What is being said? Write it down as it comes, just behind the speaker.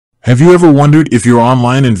Have you ever wondered if your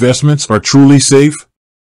online investments are truly safe?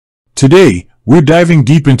 Today, we're diving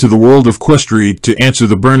deep into the world of Questrade to answer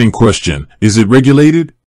the burning question, is it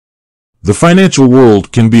regulated? The financial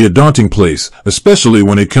world can be a daunting place, especially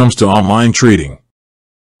when it comes to online trading.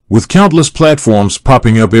 With countless platforms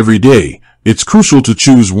popping up every day, it's crucial to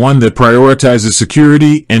choose one that prioritizes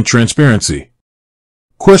security and transparency.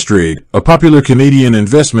 Questrade, a popular Canadian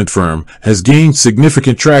investment firm, has gained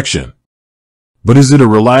significant traction. But is it a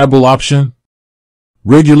reliable option?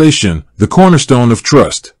 Regulation, the cornerstone of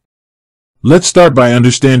trust. Let's start by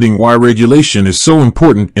understanding why regulation is so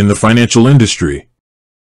important in the financial industry.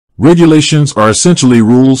 Regulations are essentially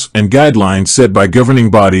rules and guidelines set by governing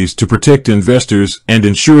bodies to protect investors and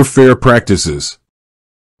ensure fair practices.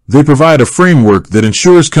 They provide a framework that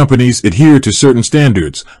ensures companies adhere to certain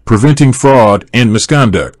standards, preventing fraud and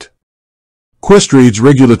misconduct. Questrade's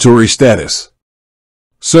regulatory status.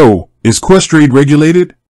 So, is Questrade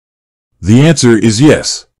regulated? The answer is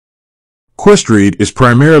yes. Questrade is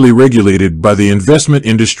primarily regulated by the Investment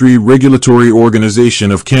Industry Regulatory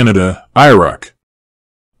Organization of Canada, IIROC.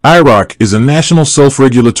 IIROC is a national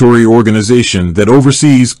self-regulatory organization that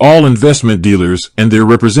oversees all investment dealers and their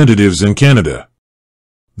representatives in Canada.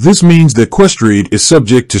 This means that Questrade is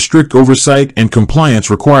subject to strict oversight and compliance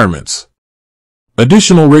requirements.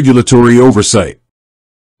 Additional regulatory oversight.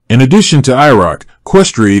 In addition to IIROC,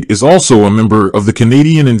 Questrade is also a member of the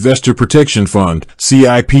Canadian Investor Protection Fund,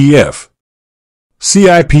 CIPF.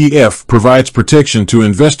 CIPF provides protection to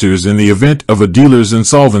investors in the event of a dealer's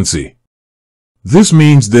insolvency. This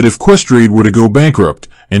means that if Questrade were to go bankrupt,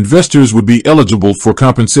 investors would be eligible for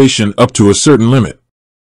compensation up to a certain limit.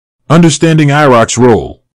 Understanding IIROC's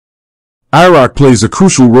role. IIROC plays a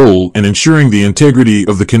crucial role in ensuring the integrity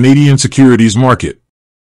of the Canadian securities market.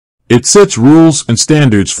 It sets rules and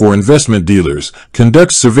standards for investment dealers,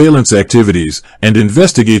 conducts surveillance activities, and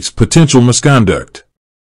investigates potential misconduct.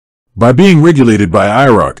 By being regulated by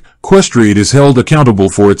IIROC, Questrade is held accountable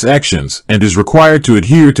for its actions and is required to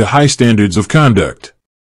adhere to high standards of conduct.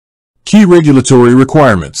 Key regulatory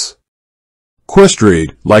requirements.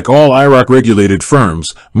 Questrade, like all IIROC-regulated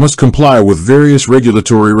firms, must comply with various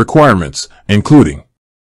regulatory requirements, including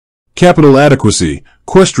capital adequacy.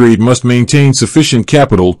 Questrade must maintain sufficient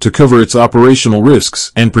capital to cover its operational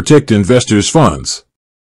risks and protect investors' funds.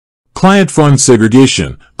 Client fund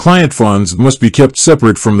segregation. Client funds must be kept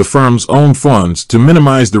separate from the firm's own funds to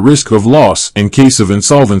minimize the risk of loss in case of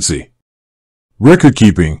insolvency. Record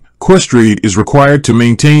keeping. Questrade is required to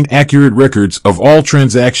maintain accurate records of all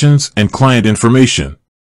transactions and client information.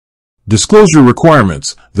 Disclosure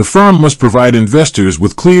requirements. The firm must provide investors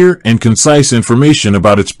with clear and concise information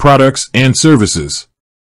about its products and services.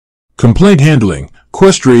 Complaint handling.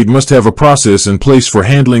 Questrade must have a process in place for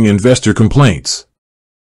handling investor complaints.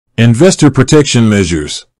 Investor protection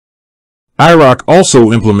measures. IIROC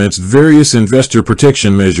also implements various investor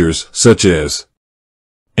protection measures, such as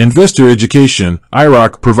investor education.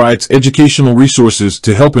 IIROC provides educational resources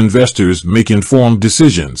to help investors make informed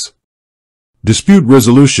decisions. Dispute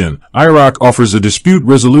resolution. IIROC offers a dispute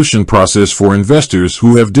resolution process for investors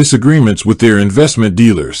who have disagreements with their investment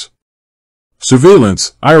dealers.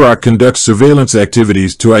 Surveillance. IIROC conducts surveillance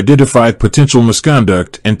activities to identify potential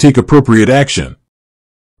misconduct and take appropriate action.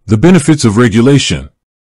 The benefits of regulation.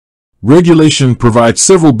 Regulation provides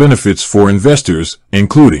several benefits for investors,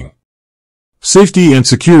 including safety and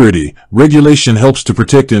security. Regulation helps to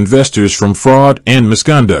protect investors from fraud and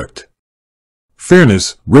misconduct.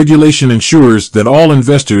 Fairness. Regulation ensures that all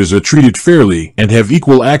investors are treated fairly and have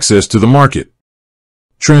equal access to the market.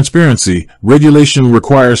 Transparency. Regulation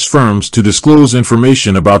requires firms to disclose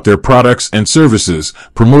information about their products and services,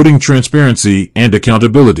 promoting transparency and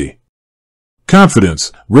accountability.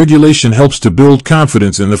 Confidence. Regulation helps to build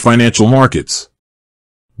confidence in the financial markets.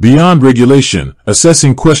 Beyond regulation,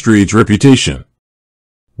 assessing Questrade's reputation.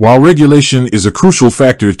 While regulation is a crucial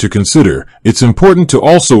factor to consider, it's important to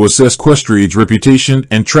also assess Questrade's reputation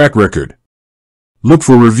and track record. Look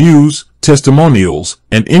for reviews, testimonials,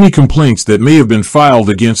 and any complaints that may have been filed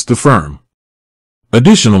against the firm.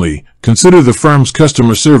 Additionally, consider the firm's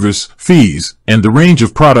customer service, fees, and the range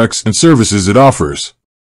of products and services it offers.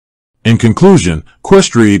 In conclusion,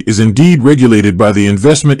 Questrade is indeed regulated by the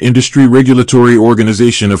Investment Industry Regulatory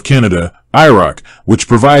Organization of Canada, IIROC, which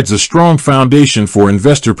provides a strong foundation for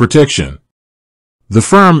investor protection. The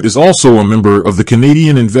firm is also a member of the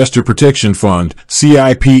Canadian Investor Protection Fund,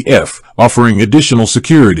 CIPF, offering additional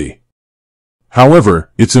security. However,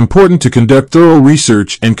 it's important to conduct thorough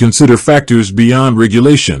research and consider factors beyond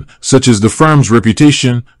regulation, such as the firm's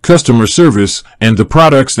reputation, customer service, and the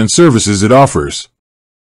products and services it offers.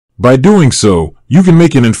 By doing so, you can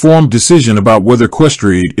make an informed decision about whether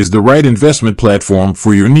Questrade is the right investment platform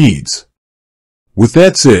for your needs. With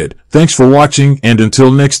that said, thanks for watching, and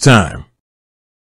until next time.